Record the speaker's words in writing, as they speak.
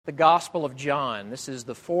The Gospel of John. This is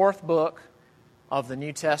the fourth book of the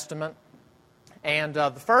New Testament. And the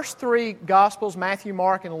first three Gospels, Matthew,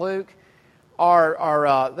 Mark, and Luke,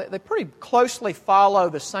 they pretty closely follow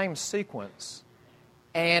the same sequence.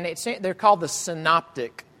 And they're called the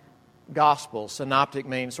Synoptic Gospels. Synoptic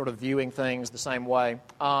means sort of viewing things the same way.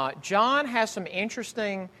 John has some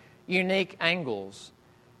interesting, unique angles.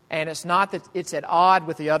 And it's not that it's at odds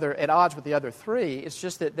with the other three. It's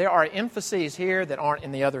just that there are emphases here that aren't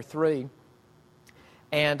in the other three.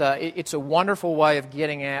 And it's a wonderful way of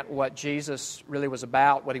getting at what Jesus really was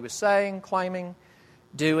about, what he was saying, claiming,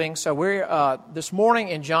 doing. So we're this morning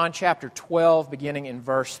in John chapter 12, beginning in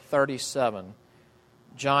verse 37.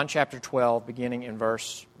 John chapter 12, beginning in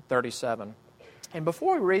verse 37. And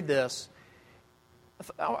before we read this,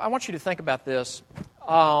 I want you to think about this.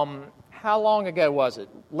 How long ago was it?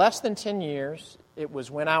 Less than 10 years. It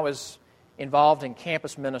was when I was involved in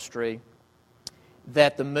campus ministry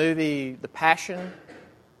that the movie The Passion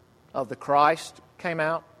of the Christ came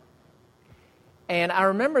out. And I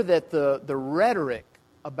remember that the rhetoric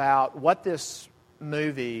about what this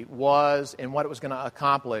movie was and what it was going to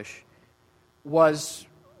accomplish was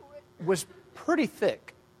pretty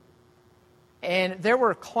thick. And there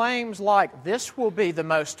were claims like, this will be the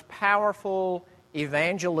most powerful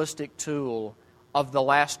evangelistic tool of the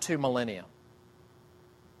last 2 millennia.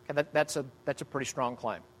 Okay, that's a pretty strong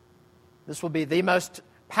claim. This will be the most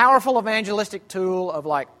powerful evangelistic tool of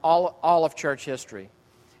like all of church history,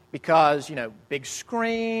 because big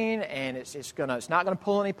screen, and it's not going to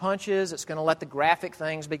pull any punches. It's going to let the graphic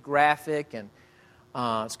things be graphic, and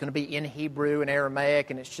it's going to be in Hebrew and Aramaic,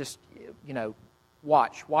 and it's just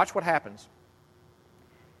watch what happens.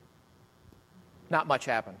 Not much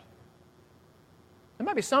happened. There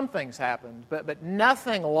might be some things happened, but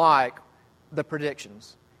nothing like the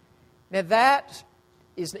predictions. Now that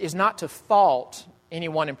is not to fault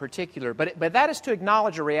anyone in particular, but that is to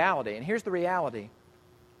acknowledge a reality. And here's the reality.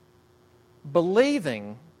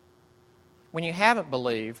 Believing when you haven't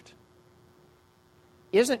believed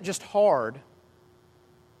isn't just hard,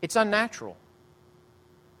 it's unnatural.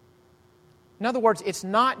 In other words, it's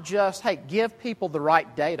not just, hey, give people the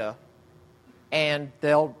right data and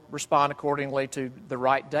they'll respond accordingly to the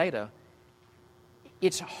right data.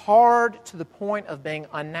 It's hard to the point of being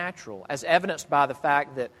unnatural, as evidenced by the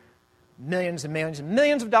fact that millions and millions and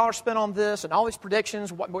millions of dollars spent on this and all these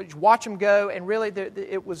predictions, watch them go, and really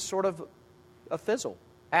it was sort of a fizzle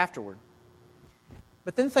afterward.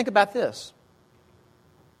 But then think about this.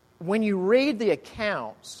 When you read the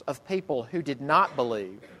accounts of people who did not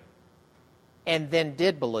believe and then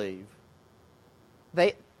did believe,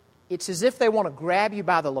 it's as if they want to grab you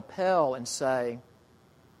by the lapel and say,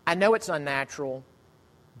 I know it's unnatural,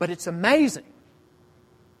 but it's amazing.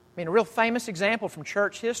 I mean, a real famous example from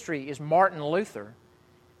church history is Martin Luther.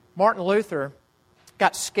 Martin Luther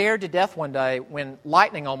got scared to death one day when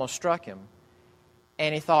lightning almost struck him.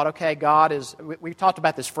 And he thought, okay, God is, we talked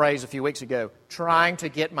about this phrase a few weeks ago, trying to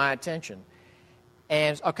get my attention.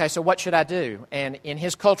 And, okay, so what should I do? And in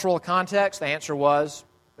his cultural context, the answer was,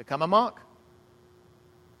 become a monk.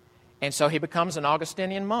 And so he becomes an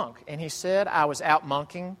Augustinian monk. And he said, I was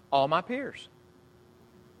out-monking all my peers.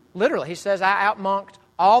 Literally, he says, I out-monked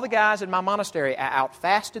all the guys in my monastery. I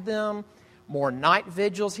out-fasted them, more night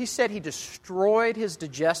vigils. He said he destroyed his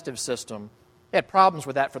digestive system. He had problems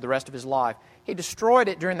with that for the rest of his life. He destroyed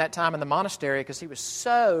it during that time in the monastery because he was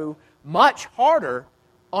so much harder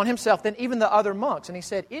on himself than even the other monks. And he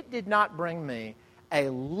said, it did not bring me a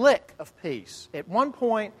lick of peace. At one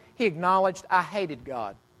point, he acknowledged, I hated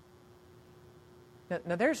God.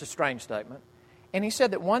 Now, there's a strange statement. And he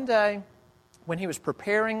said that one day, when he was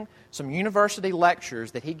preparing some university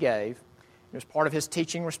lectures that he gave, it was part of his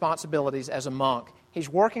teaching responsibilities as a monk, he's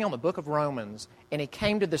working on the book of Romans, and he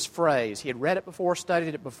came to this phrase. He had read it before,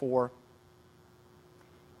 studied it before,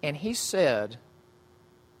 and he said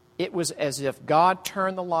it was as if God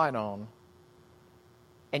turned the light on,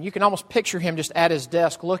 and you can almost picture him just at his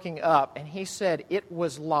desk looking up, and he said it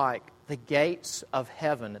was like the gates of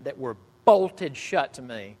heaven that were bolted shut to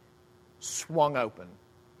me, swung open.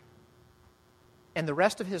 And the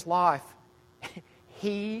rest of his life,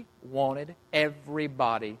 he wanted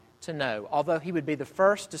everybody to know. Although he would be the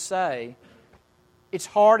first to say, it's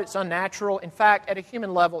hard, it's unnatural. In fact, at a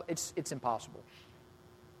human level, it's impossible.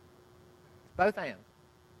 Both and.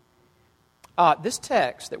 This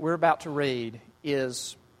text that we're about to read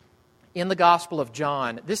is in the Gospel of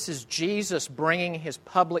John. This is Jesus bringing his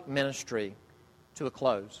public ministry to a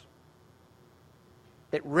close.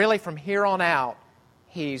 That really from here on out,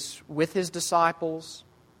 he's with his disciples,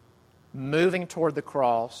 moving toward the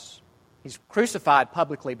cross, He's crucified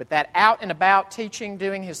publicly, but that out and about teaching,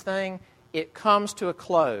 doing his thing, it comes to a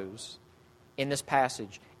close in this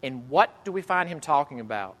passage. And what do we find him talking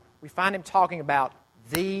about? We find him talking about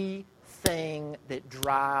the thing that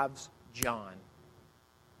drives John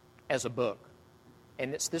as a book.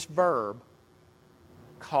 And it's this verb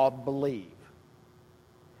called believe.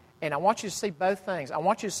 And I want you to see both things. I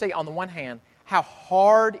want you to see, on the one hand, how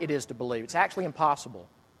hard it is to believe. It's actually impossible,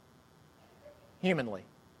 humanly.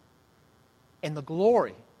 And the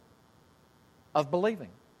glory of believing.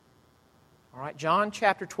 All right, John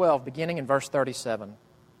chapter 12, beginning in verse 37.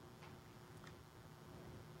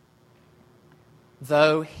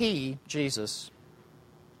 Though he, Jesus,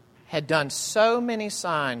 had done so many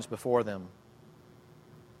signs before them,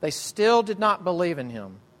 they still did not believe in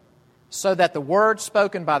him, so that the word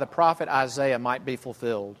spoken by the prophet Isaiah might be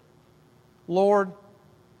fulfilled. Lord,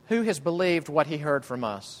 who has believed what he heard from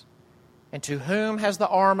us? And to whom has the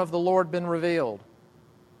arm of the Lord been revealed?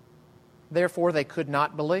 Therefore they could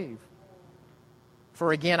not believe.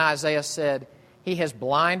 For again Isaiah said, He has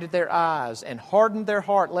blinded their eyes and hardened their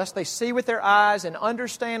heart, lest they see with their eyes and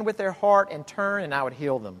understand with their heart and turn, and I would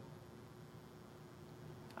heal them.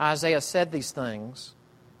 Isaiah said these things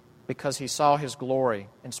because he saw his glory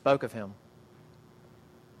and spoke of him.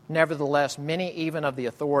 Nevertheless, many even of the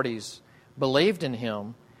authorities believed in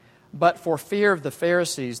him, but for fear of the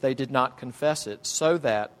Pharisees they did not confess it, so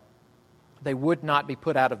that they would not be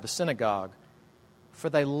put out of the synagogue. For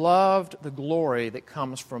they loved the glory that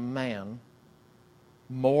comes from man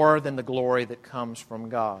more than the glory that comes from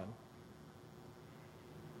God.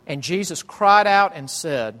 And Jesus cried out and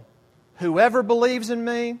said, Whoever believes in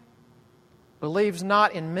me, believes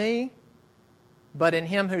not in me, but in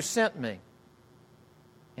him who sent me.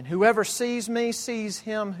 And whoever sees me, sees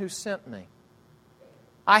him who sent me.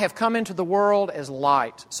 I have come into the world as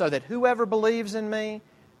light, so that whoever believes in me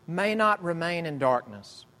may not remain in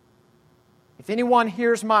darkness. If anyone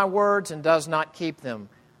hears my words and does not keep them,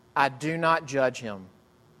 I do not judge him.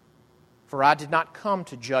 For I did not come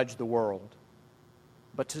to judge the world,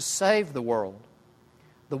 but to save the world.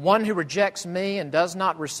 The one who rejects me and does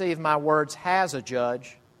not receive my words has a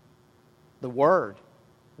judge. The word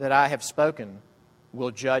that I have spoken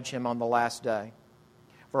will judge him on the last day.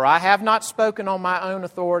 For I have not spoken on my own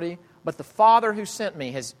authority, but the Father who sent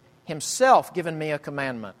me has himself given me a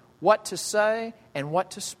commandment, what to say and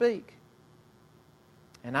what to speak.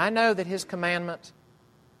 And I know that his commandment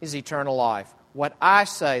is eternal life. What I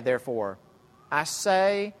say, therefore, I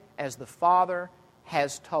say as the Father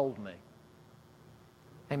has told me.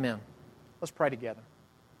 Amen. Let's pray together.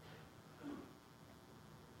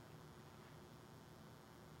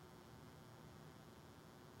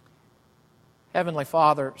 Heavenly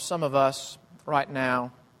Father, some of us right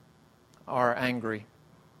now are angry.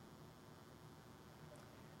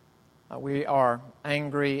 We are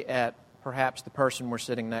angry at perhaps the person we're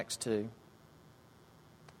sitting next to,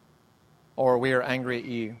 or we are angry at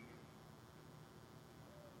you,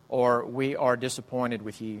 or we are disappointed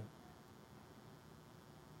with you,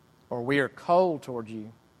 or we are cold toward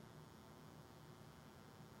you.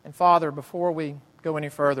 And Father, before we go any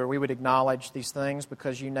further, we would acknowledge these things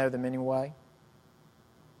because you know them anyway.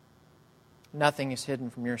 Nothing is hidden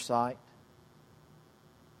from your sight.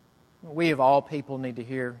 We of all people need to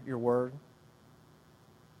hear your word.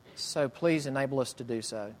 So please enable us to do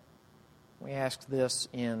so. We ask this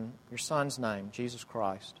in your Son's name, Jesus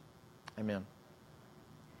Christ. Amen.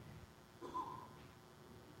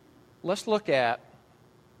 Let's look at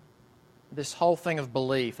this whole thing of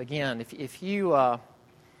belief. Again, if you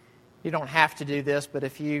don't have to do this, but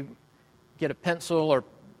if you get a pencil or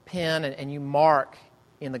pen and you mark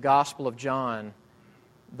in the Gospel of John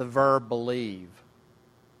the verb believe,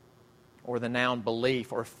 or the noun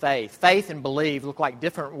belief, or faith. Faith and believe look like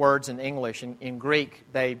different words in English. In Greek,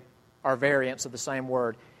 they are variants of the same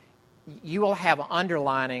word. You will have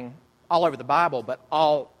underlining all over the Bible, but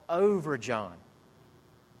all over John.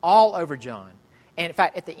 All over John. And in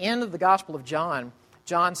fact, at the end of the Gospel of John,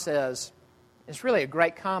 John says, it's really a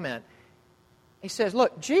great comment. He says,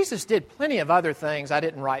 look, Jesus did plenty of other things I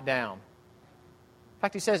didn't write down. In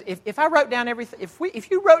fact, he says, if I wrote down everything, if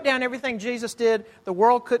you wrote down everything Jesus did, the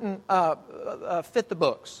world couldn't fit the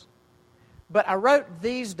books. But I wrote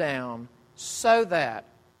these down so that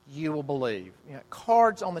you will believe. You know,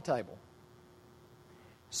 cards on the table.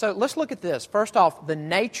 So let's look at this. First off, the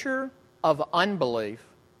nature of unbelief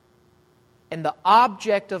and the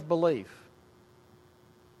object of belief.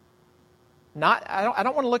 I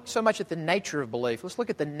don't want to look so much at the nature of belief. Let's look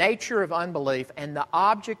at the nature of unbelief and the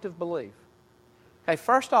object of belief. Okay,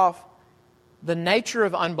 first off, the nature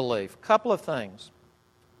of unbelief. A couple of things.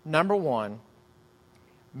 Number one,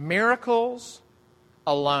 Miracles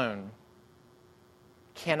alone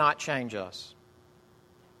cannot change us.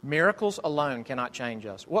 Miracles alone cannot change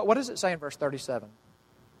us. What does it say in verse 37?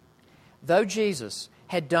 Though Jesus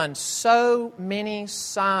had done so many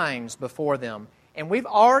signs before them, and we've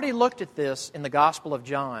already looked at this in the Gospel of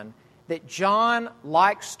John, that John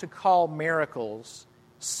likes to call miracles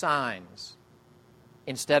signs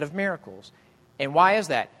instead of miracles. And why is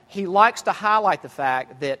that? He likes to highlight the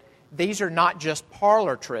fact that these are not just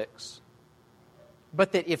parlor tricks,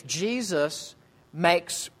 but that if Jesus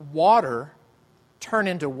makes water turn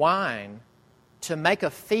into wine to make a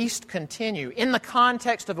feast continue in the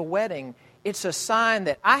context of a wedding, it's a sign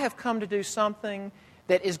that I have come to do something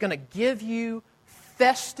that is going to give you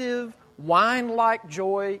festive, wine-like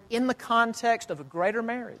joy in the context of a greater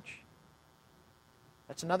marriage.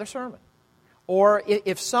 That's another sermon. Or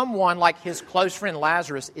if someone like his close friend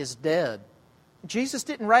Lazarus is dead, Jesus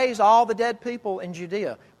didn't raise all the dead people in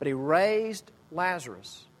Judea, but He raised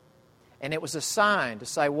Lazarus. And it was a sign to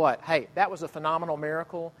say what? Hey, that was a phenomenal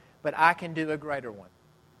miracle, but I can do a greater one.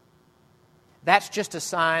 That's just a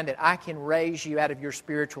sign that I can raise you out of your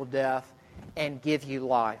spiritual death and give you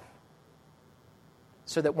life.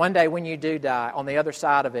 So that one day when you do die, on the other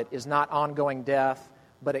side of it is not ongoing death,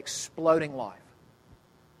 but exploding life.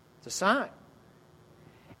 It's a sign.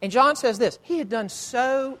 And John says this, He had done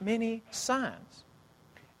so many signs.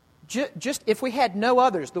 Just if we had no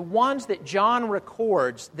others, the ones that John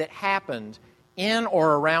records that happened in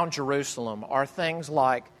or around Jerusalem are things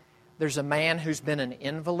like there's a man who's been an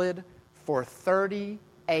invalid for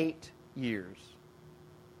 38 years.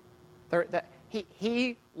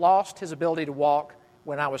 He lost his ability to walk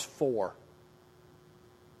when I was 4.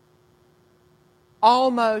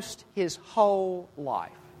 Almost his whole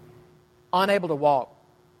life. Unable to walk.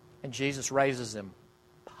 And Jesus raises him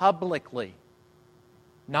publicly,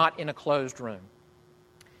 not in a closed room.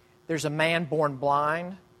 There's a man born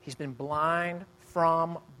blind. He's been blind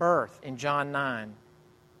from birth in John 9.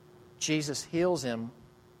 Jesus heals him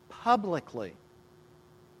publicly,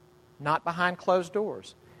 not behind closed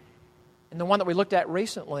doors. And the one that we looked at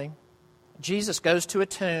recently, Jesus goes to a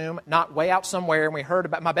tomb, not way out somewhere, and we heard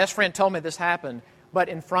about, my best friend told me this happened, but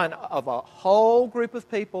in front of a whole group of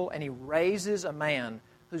people, and He raises a man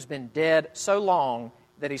who's been dead so long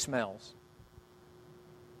that he smells.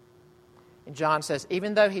 And John says,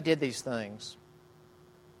 even though He did these things,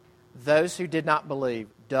 those who did not believe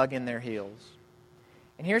dug in their heels.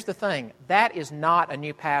 And here's the thing, that is not a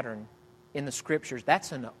new pattern in the Scriptures.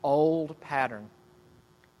 That's an old pattern.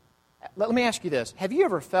 Let me ask you this. Have you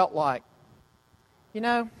ever felt like,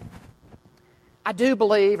 I do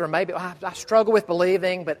believe, or maybe I struggle with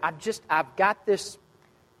believing, but I've got this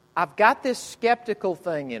skeptical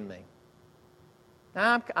thing in me.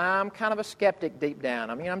 Now, I'm kind of a skeptic deep down.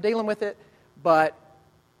 I mean, I'm dealing with it, but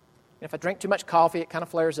if I drink too much coffee, it kind of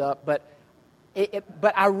flares up. But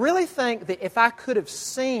I really think that if I could have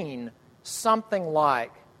seen something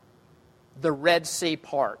like the Red Sea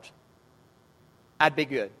part, I'd be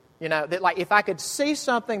good. That like if I could see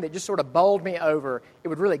something that just sort of bowled me over, it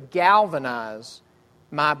would really galvanize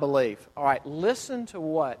my belief. All right, listen to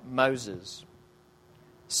what Moses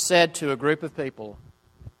said to a group of people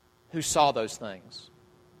who saw those things,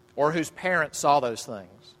 or whose parents saw those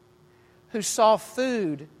things, who saw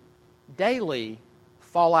food daily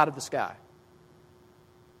fall out of the sky.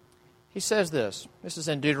 He says this is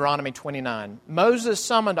in Deuteronomy 29. Moses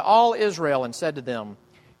summoned all Israel and said to them,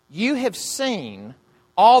 "You have seen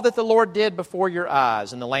all that the Lord did before your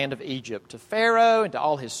eyes in the land of Egypt, to Pharaoh and to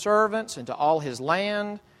all his servants and to all his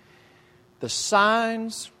land, the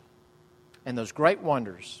signs and those great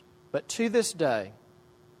wonders. But to this day,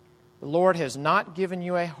 the Lord has not given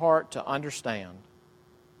you a heart to understand,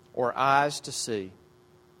 or eyes to see,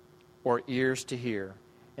 or ears to hear."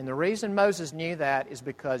 And the reason Moses knew that is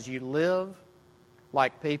because you live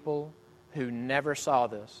like people who never saw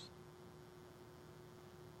this.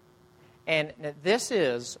 And this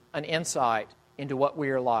is an insight into what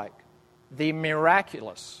we are like. The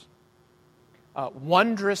miraculous,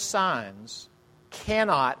 wondrous signs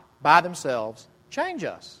cannot, by themselves, change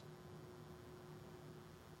us,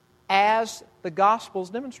 as the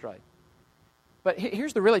Gospels demonstrate. But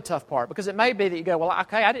here's the really tough part, because it may be that you go, well,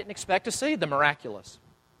 okay, I didn't expect to see the miraculous.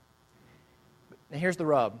 And here's the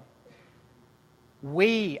rub.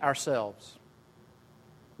 We ourselves,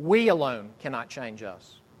 we alone cannot change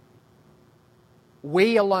us.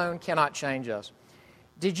 We alone cannot change us.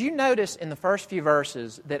 Did you notice in the first few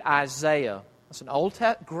verses that Isaiah, that's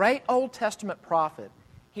an great Old Testament prophet,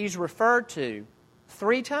 he's referred to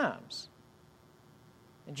 3 times.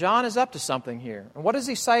 And John is up to something here. And what does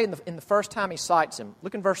he say in the first time he cites him?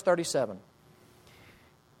 Look in verse 37.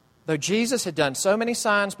 Though Jesus had done so many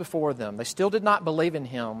signs before them, they still did not believe in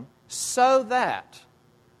him, so that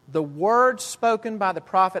the words spoken by the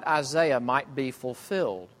prophet Isaiah might be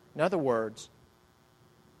fulfilled. In other words,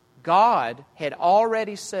 God had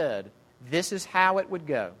already said this is how it would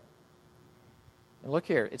go. And look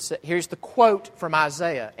here. Here's the quote from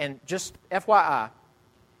Isaiah. And just FYI,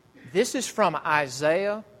 this is from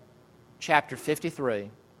Isaiah chapter 53,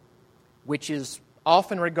 which is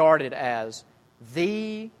often regarded as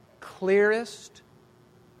the clearest,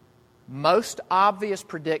 most obvious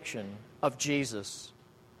prediction of Jesus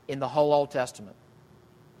in the whole Old Testament.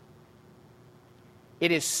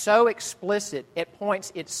 It is so explicit, at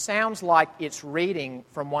points it sounds like it's reading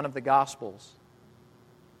from one of the Gospels.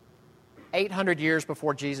 800 years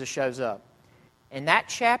before Jesus shows up. And that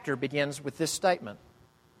chapter begins with this statement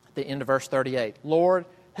at the end of verse 38. Lord,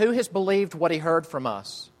 who has believed what he heard from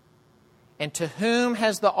us? And to whom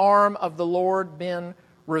has the arm of the Lord been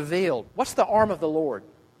revealed? What's the arm of the Lord?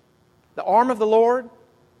 The arm of the Lord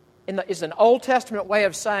is an Old Testament way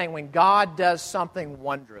of saying when God does something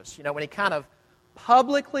wondrous. You know, when he kind of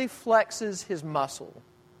publicly flexes his muscle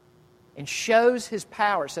and shows his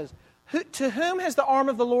power. It says, to whom has the arm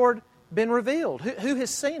of the Lord been revealed? Who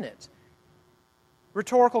has seen it?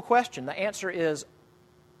 Rhetorical question. The answer is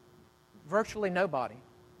virtually nobody.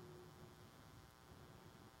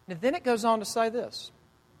 And then it goes on to say this.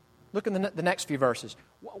 Look in the next few verses.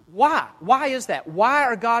 Why? Why is that? Why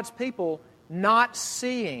are God's people not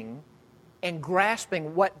seeing and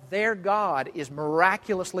grasping what their God is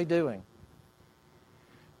miraculously doing?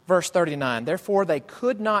 Verse 39, therefore they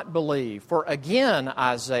could not believe, for again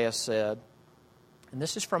Isaiah said, and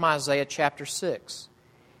this is from Isaiah chapter 6,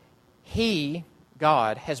 He,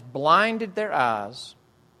 God, has blinded their eyes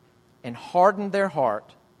and hardened their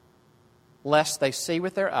heart, lest they see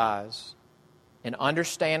with their eyes and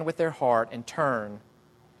understand with their heart and turn,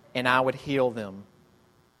 and I would heal them.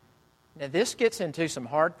 Now this gets into some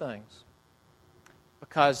hard things,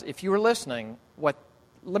 because if you were listening,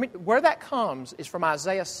 where that comes is from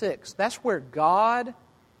Isaiah 6. That's where God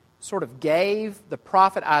sort of gave the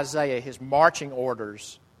prophet Isaiah his marching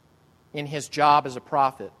orders in his job as a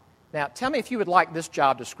prophet. Now, tell me if you would like this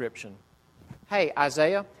job description. Hey,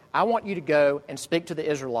 Isaiah, I want you to go and speak to the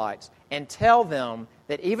Israelites and tell them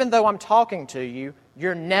that even though I'm talking to you,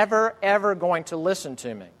 you're never, ever going to listen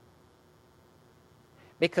to me.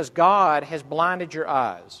 Because God has blinded your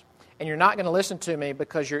eyes. And you're not going to listen to me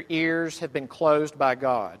because your ears have been closed by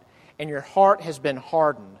God. And your heart has been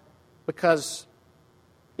hardened. Because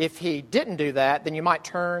if He didn't do that, then you might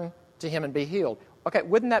turn to Him and be healed. Okay,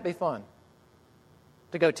 wouldn't that be fun?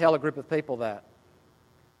 To go tell a group of people that.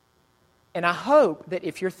 And I hope that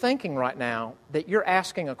if you're thinking right now that you're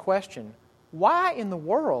asking a question, why in the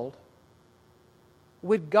world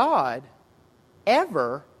would God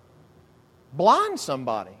ever blind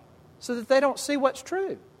somebody so that they don't see what's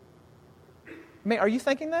true? I mean, are you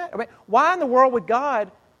thinking that? I mean, why in the world would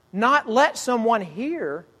God not let someone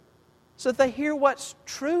hear so that they hear what's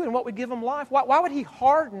true and what would give them life? Why would He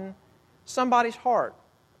harden somebody's heart?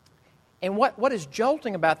 And what is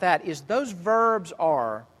jolting about that is those verbs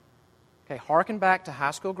are, okay, hearken back to high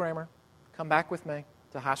school grammar. Come back with me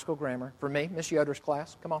to high school grammar. For me, Miss Yoder's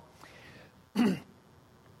class. Come on.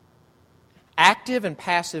 Active and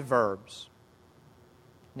passive verbs.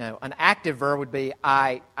 No, an active verb would be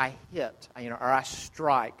I hit, or I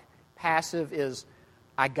strike. Passive is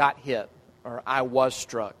I got hit or I was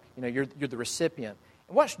struck. You're the recipient.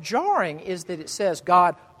 And what's jarring is that it says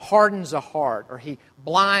God hardens a heart or He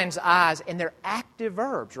blinds eyes, and they're active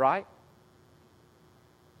verbs, right?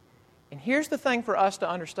 And here's the thing for us to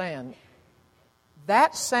understand.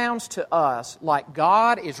 That sounds to us like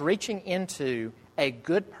God is reaching into a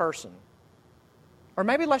good person, or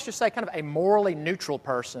maybe let's just say kind of a morally neutral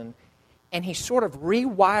person, and He's sort of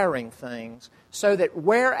rewiring things so that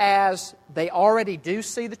whereas they already do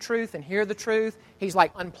see the truth and hear the truth, He's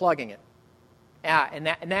like unplugging it. And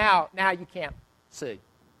now you can't see,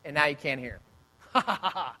 and now you can't hear.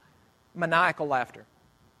 Maniacal laughter.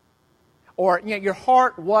 Or your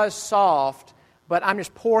heart was soft, but I'm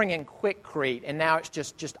just pouring in Quikrete, and now it's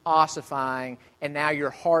just ossifying, and now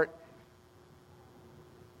your heart.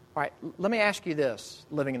 All right, let me ask you this,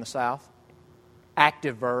 living in the South.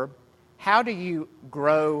 Active verb. How do you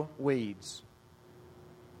grow weeds?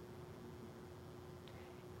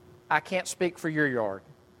 I can't speak for your yard,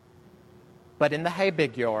 but in the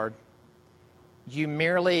Habig yard, you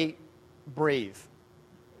merely breathe.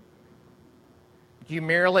 You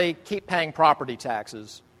merely keep paying property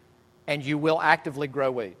taxes, and you will actively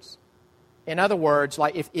grow weeds. In other words,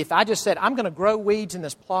 like if I just said, I'm going to grow weeds in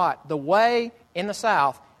this plot, the way in the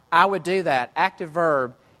South I would do that, active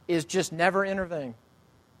verb, is just never intervene.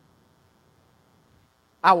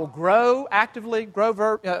 I will actively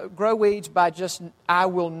grow weeds by I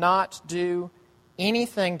will not do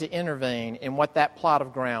anything to intervene in what that plot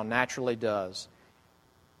of ground naturally does.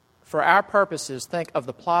 For our purposes, think of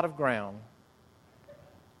the plot of ground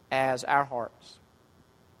as our hearts.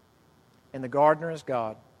 And the gardener is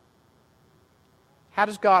God. How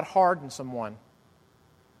does God harden someone?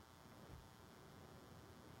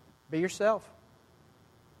 Be yourself.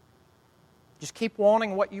 Just keep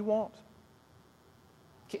wanting what you want.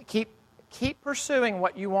 Keep pursuing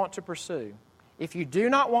what you want to pursue. If you do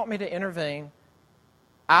not want me to intervene,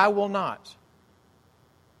 I will not.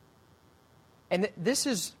 And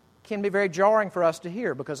this can be very jarring for us to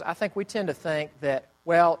hear, because I think we tend to think that,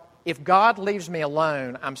 well, if God leaves me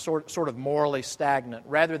alone, I'm sort of morally stagnant,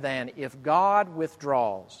 rather than if God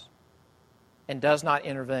withdraws and does not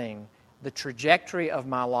intervene, the trajectory of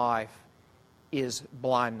my life is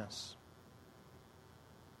blindness,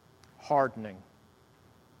 hardening,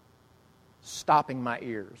 stopping my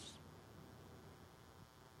ears.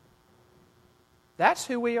 That's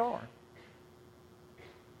who we are.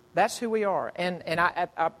 That's who we are. And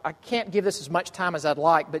I can't give this as much time as I'd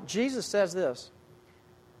like, but Jesus says this.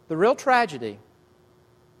 The real tragedy,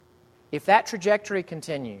 if that trajectory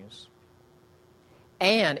continues,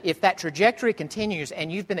 and if that trajectory continues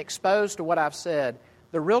and you've been exposed to what I've said,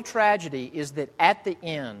 the real tragedy is that at the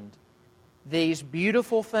end, these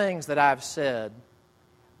beautiful things that I've said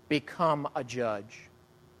become a judge.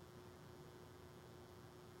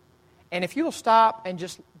 And if you'll stop and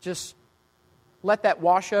just let that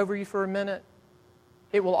wash over you for a minute,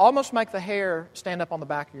 it will almost make the hair stand up on the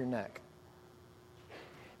back of your neck.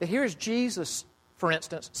 That here's Jesus, for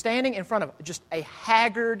instance, standing in front of just a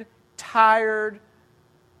haggard, tired,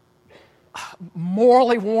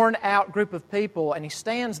 morally worn out group of people, and he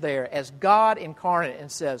stands there as God incarnate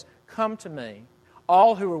and says, "Come to me,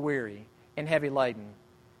 all who are weary and heavy laden,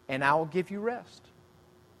 and I will give you rest."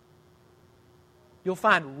 You'll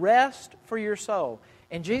find rest for your soul.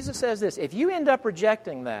 And Jesus says this, if you end up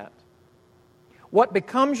rejecting that, what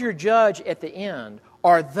becomes your judge at the end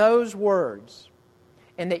are those words,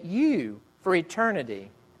 and that you, for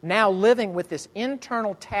eternity, now living with this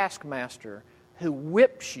internal taskmaster who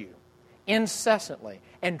whips you incessantly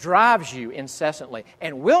and drives you incessantly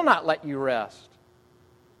and will not let you rest.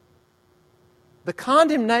 The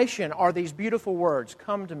condemnation are these beautiful words,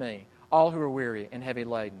 "Come to me, all who are weary and heavy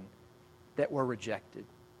laden," that were rejected.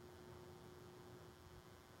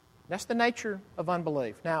 That's the nature of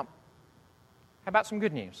unbelief. Now, how about some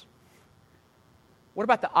good news? What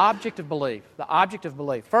about the object of belief? The object of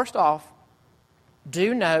belief. First off,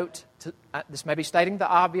 do note, this may be stating the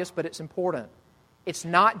obvious, but it's important. It's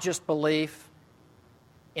not just belief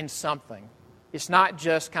in something. It's not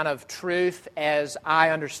just kind of truth as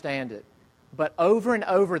I understand it. But over and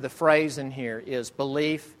over the phrase in here is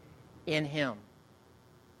belief in Him.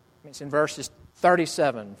 It's in verses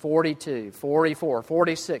 37, 42, 44,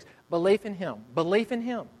 46. Belief in Him. Belief in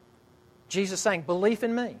Him. Jesus saying, believe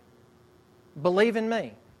in me. Believe in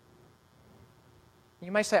me.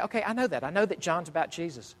 You may say, okay, I know that. I know that John's about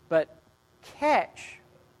Jesus. But catch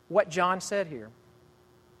what John said here.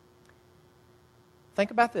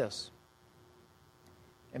 Think about this.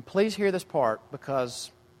 And please hear this part,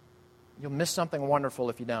 because you'll miss something wonderful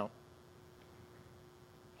if you don't.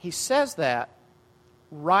 He says that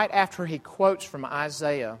right after he quotes from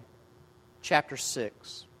Isaiah chapter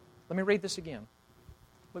 6. Let me read this again.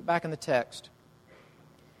 Look back in the text.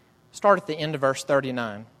 Start at the end of verse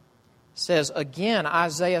 39. It says, again,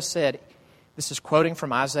 Isaiah said, this is quoting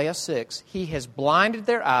from Isaiah 6, "He has blinded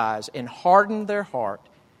their eyes and hardened their heart,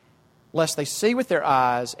 lest they see with their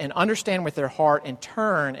eyes and understand with their heart and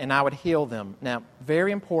turn, and I would heal them." Now,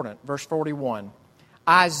 very important, verse 41.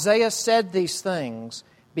 Isaiah said these things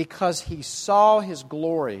because he saw His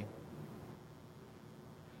glory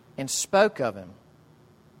and spoke of Him.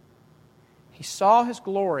 He saw His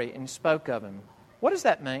glory and spoke of Him. What does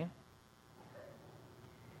that mean?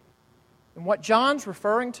 And what John's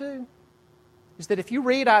referring to is that if you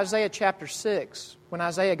read Isaiah chapter 6, when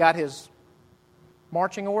Isaiah got his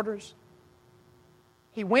marching orders,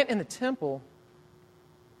 he went in the temple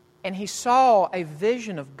and he saw a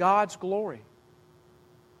vision of God's glory.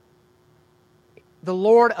 The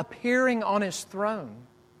Lord appearing on His throne.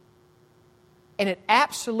 And it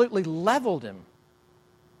absolutely leveled him.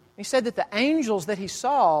 He said that the angels that he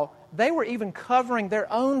saw, they were even covering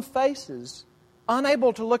their own faces,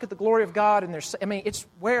 unable to look at the glory of God. It's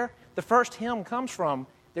where the first hymn comes from.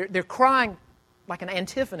 They're crying like an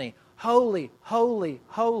antiphony. Holy, holy,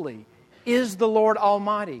 holy is the Lord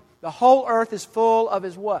Almighty. The whole earth is full of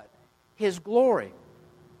His what? His glory.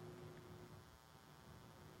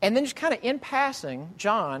 And then just kind of in passing,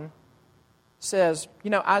 John says,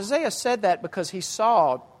 Isaiah said that because he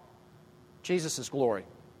saw Jesus' glory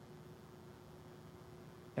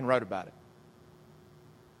and wrote about it.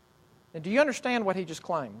 Now, do you understand what he just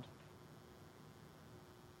claimed?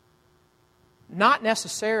 Not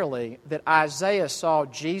necessarily that Isaiah saw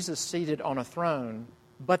Jesus seated on a throne,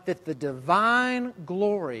 but that the divine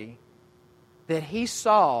glory that he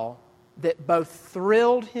saw that both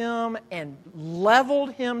thrilled him and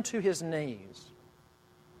leveled him to his knees,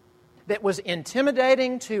 that was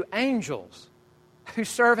intimidating to angels who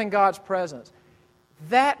serve in God's presence,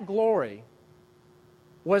 that glory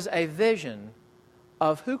was a vision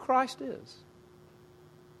of who Christ is.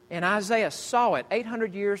 And Isaiah saw it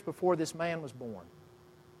 800 years before this man was born.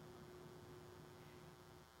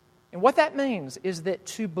 And what that means is that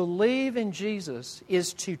to believe in Jesus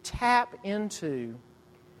is to tap into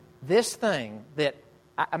this thing that,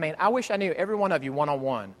 I wish I knew every one of you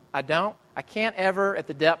one-on-one. I don't. I can't ever at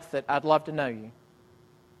the depth that I'd love to know you.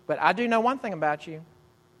 But I do know one thing about you.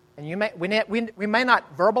 And we may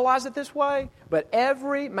not verbalize it this way, but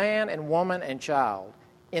every man and woman and child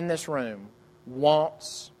in this room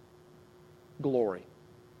wants glory.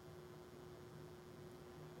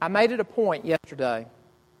 I made it a point yesterday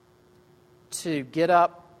to get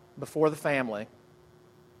up before the family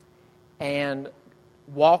and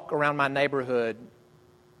walk around my neighborhood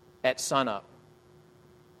at sunup.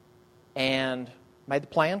 And made the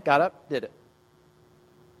plan, got up, did it.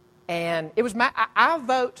 And it was I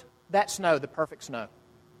vote that snow the perfect snow.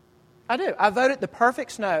 I do. I voted the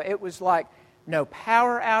perfect snow. It was like no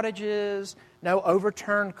power outages, no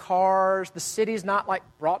overturned cars. The city's not like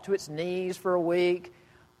brought to its knees for a week.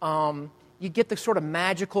 You get the sort of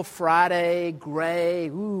magical Friday, gray,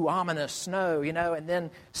 ominous snow, and then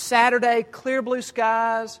Saturday, clear blue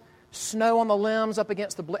skies, snow on the limbs up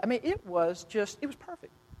against the blue. It was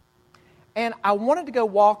perfect. And I wanted to go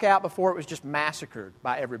walk out before it was just massacred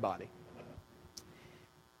by everybody.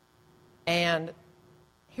 And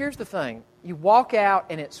here's the thing. You walk out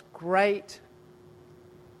and it's great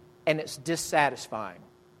and it's dissatisfying.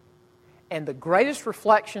 And the greatest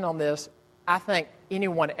reflection on this, I think,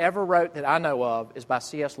 anyone ever wrote that I know of is by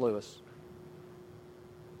C.S. Lewis.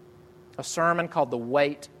 A sermon called The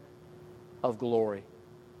Weight of Glory.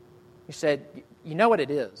 He said, you know what it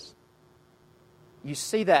is. You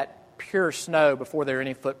see that pure snow before there are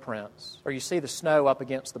any footprints, or you see the snow up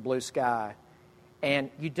against the blue sky, and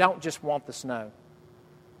you don't just want the snow.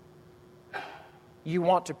 You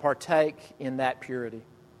want to partake in that purity.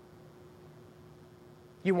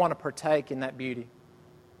 You want to partake in that beauty.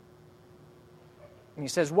 And he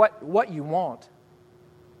says, what you want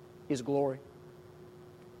is glory.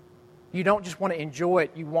 You don't just want to enjoy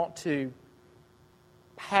it, you want to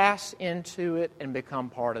pass into it and become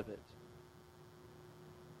part of it.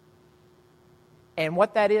 And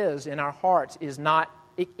what that is in our hearts is not,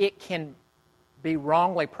 it can be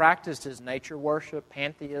wrongly practiced as nature worship,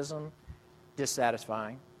 pantheism,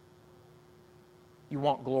 dissatisfying. You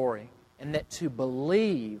want glory. And that to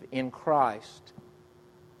believe in Christ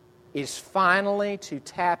is finally to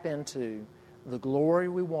tap into the glory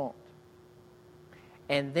we want.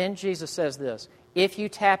 And then Jesus says this, if you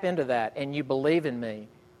tap into that and you believe in me,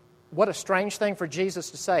 what a strange thing for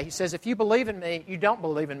Jesus to say. He says, if you believe in me, you don't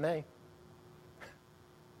believe in me.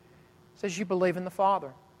 He says, you believe in the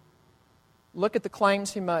Father. Look at the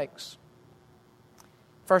claims he makes.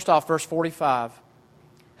 First off, verse 45.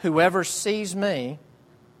 Whoever sees me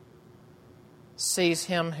sees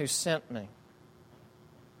him who sent me.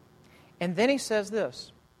 And then he says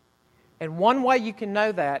this. And one way you can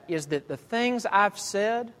know that is that the things I've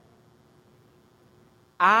said,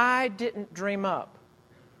 I didn't dream up.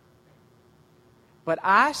 But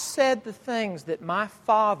I said the things that my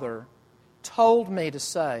Father told me to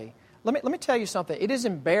say. Let me tell you something. It is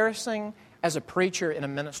embarrassing as a preacher and a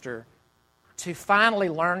minister to finally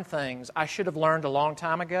learn things I should have learned a long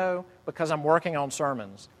time ago because I'm working on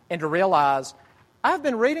sermons, and to realize I've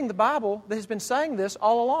been reading the Bible that has been saying this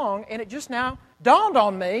all along, and it just now dawned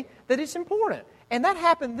on me that it's important. And that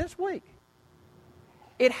happened this week.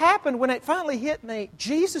 It happened when it finally hit me.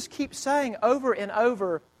 Jesus keeps saying over and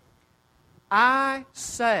over, I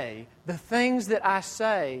say the things that I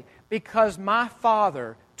say because my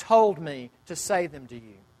Father told me to say them to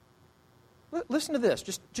you. Listen to this,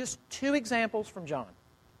 just two examples from John.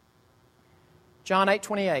 John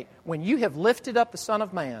 8:28, when you have lifted up the Son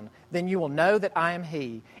of Man, then you will know that I am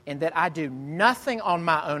He, and that I do nothing on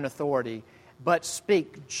my own authority, but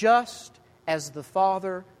speak just as the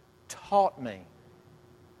Father taught me.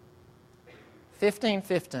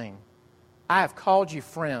 15:15, I have called you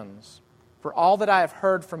friends, for all that I have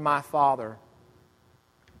heard from my Father,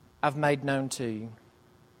 I've made known to you.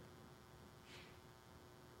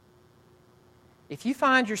 If you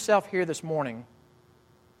find yourself here this morning,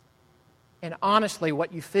 and honestly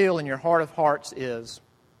what you feel in your heart of hearts is,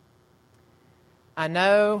 I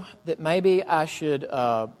know that maybe I should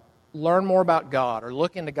learn more about God or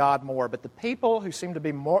look into God more, but the people who seem to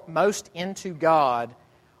be most into God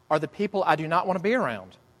are the people I do not want to be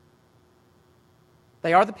around.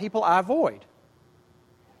 They are the people I avoid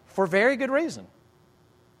for very good reason.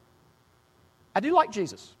 I do like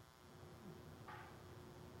Jesus.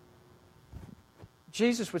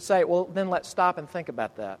 Jesus would say, well, then let's stop and think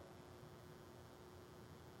about that.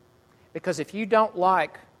 Because if you don't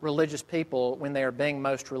like religious people when they are being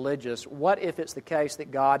most religious, what if it's the case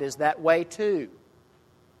that God is that way too?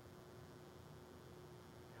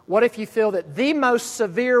 What if you feel that the most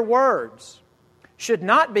severe words should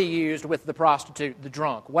not be used with the prostitute, the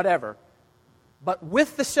drunk, whatever, but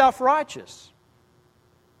with the self-righteous?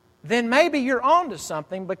 Then maybe you're on to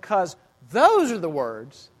something, because those are the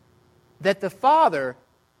words that the Father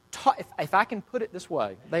taught. If I can put it this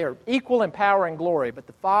way, they are equal in power and glory, but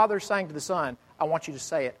the Father saying to the Son, I want you to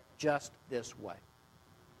say it just this way.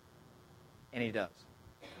 And He does.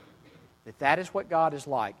 That is what God is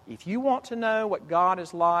like. If you want to know what God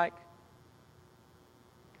is like,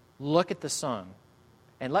 look at the Son.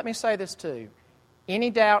 And let me say this too.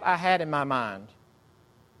 Any doubt I had in my mind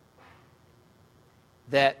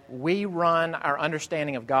that we run our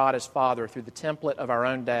understanding of God as Father through the template of our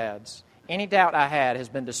own dads, any doubt I had has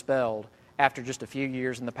been dispelled after just a few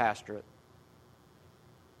years in the pastorate.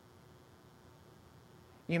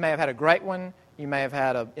 You may have had a great one. You may have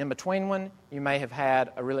had an in-between one. You may have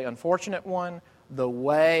had a really unfortunate one. The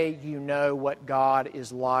way you know what God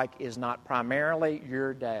is like is not primarily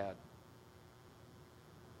your dad.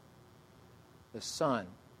 The Son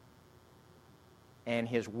and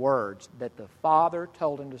His words that the Father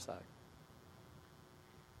told Him to say.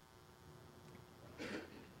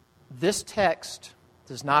 This text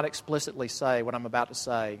does not explicitly say what I'm about to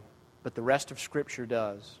say, but the rest of Scripture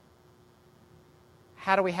does.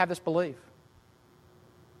 How do we have this belief?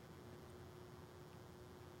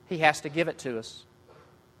 He has to give it to us.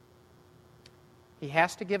 He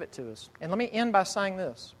has to give it to us. And let me end by saying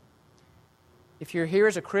this. If you're here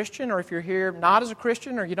as a Christian, or if you're here not as a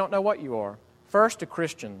Christian, or you don't know what you are, first to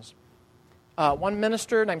Christians. One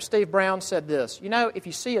minister named Steve Brown said this, if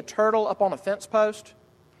you see a turtle up on a fence post,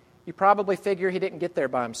 you probably figure he didn't get there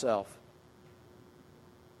by himself.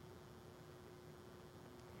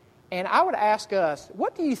 And I would ask us,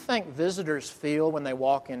 what do you think visitors feel when they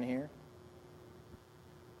walk in here?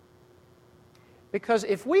 Because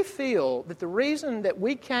if we feel that the reason that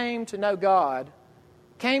we came to know God,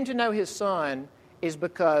 came to know His Son, is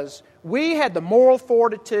because we had the moral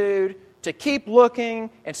fortitude to keep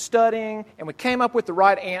looking and studying, and we came up with the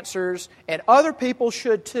right answers, and other people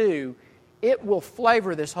should too, it will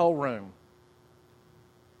flavor this whole room.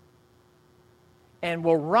 And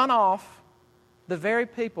will run off the very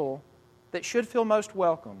people that should feel most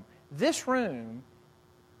welcome. This room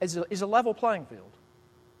is a level playing field.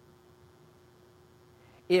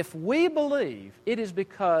 If we believe it is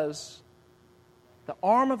because the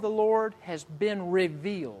arm of the Lord has been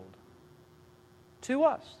revealed to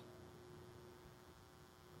us.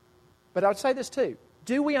 But I would say this too.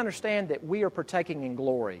 Do we understand that we are partaking in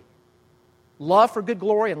glory? Love for good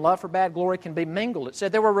glory and love for bad glory can be mingled. It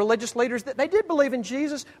said there were religious leaders that they did believe in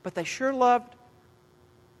Jesus, but they sure loved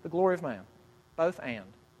the glory of man. Both and.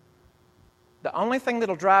 The only thing that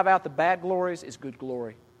will drive out the bad glories is good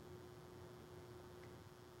glory.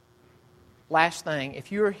 Last thing,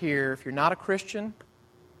 if you're here, if you're not a Christian,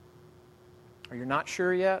 or you're not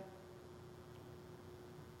sure yet,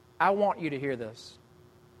 I want you to hear this.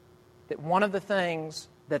 That one of the things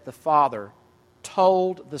that the Father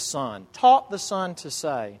told the Son, taught the Son to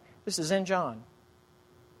say, this is in John,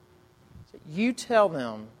 you tell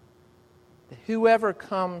them that whoever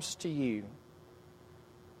comes to you,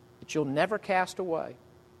 that you'll never cast away.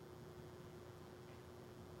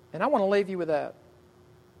 And I want to leave you with that.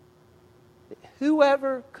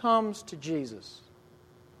 Whoever comes to Jesus,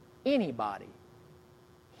 anybody,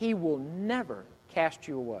 He will never cast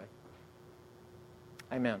you away.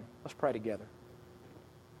 Amen. Let's pray together.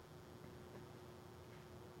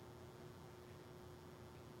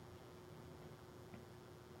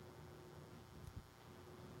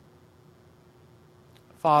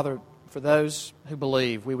 Father, for those who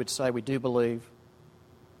believe, we would say we do believe.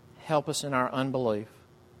 Help us in our unbelief.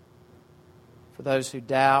 For those who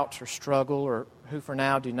doubt or struggle or who for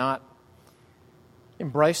now do not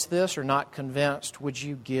embrace this or not convinced, would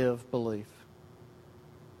you give belief?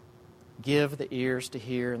 Give the ears to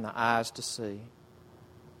hear and the eyes to see.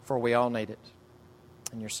 for we all need it.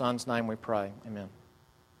 In your Son's name we pray. Amen.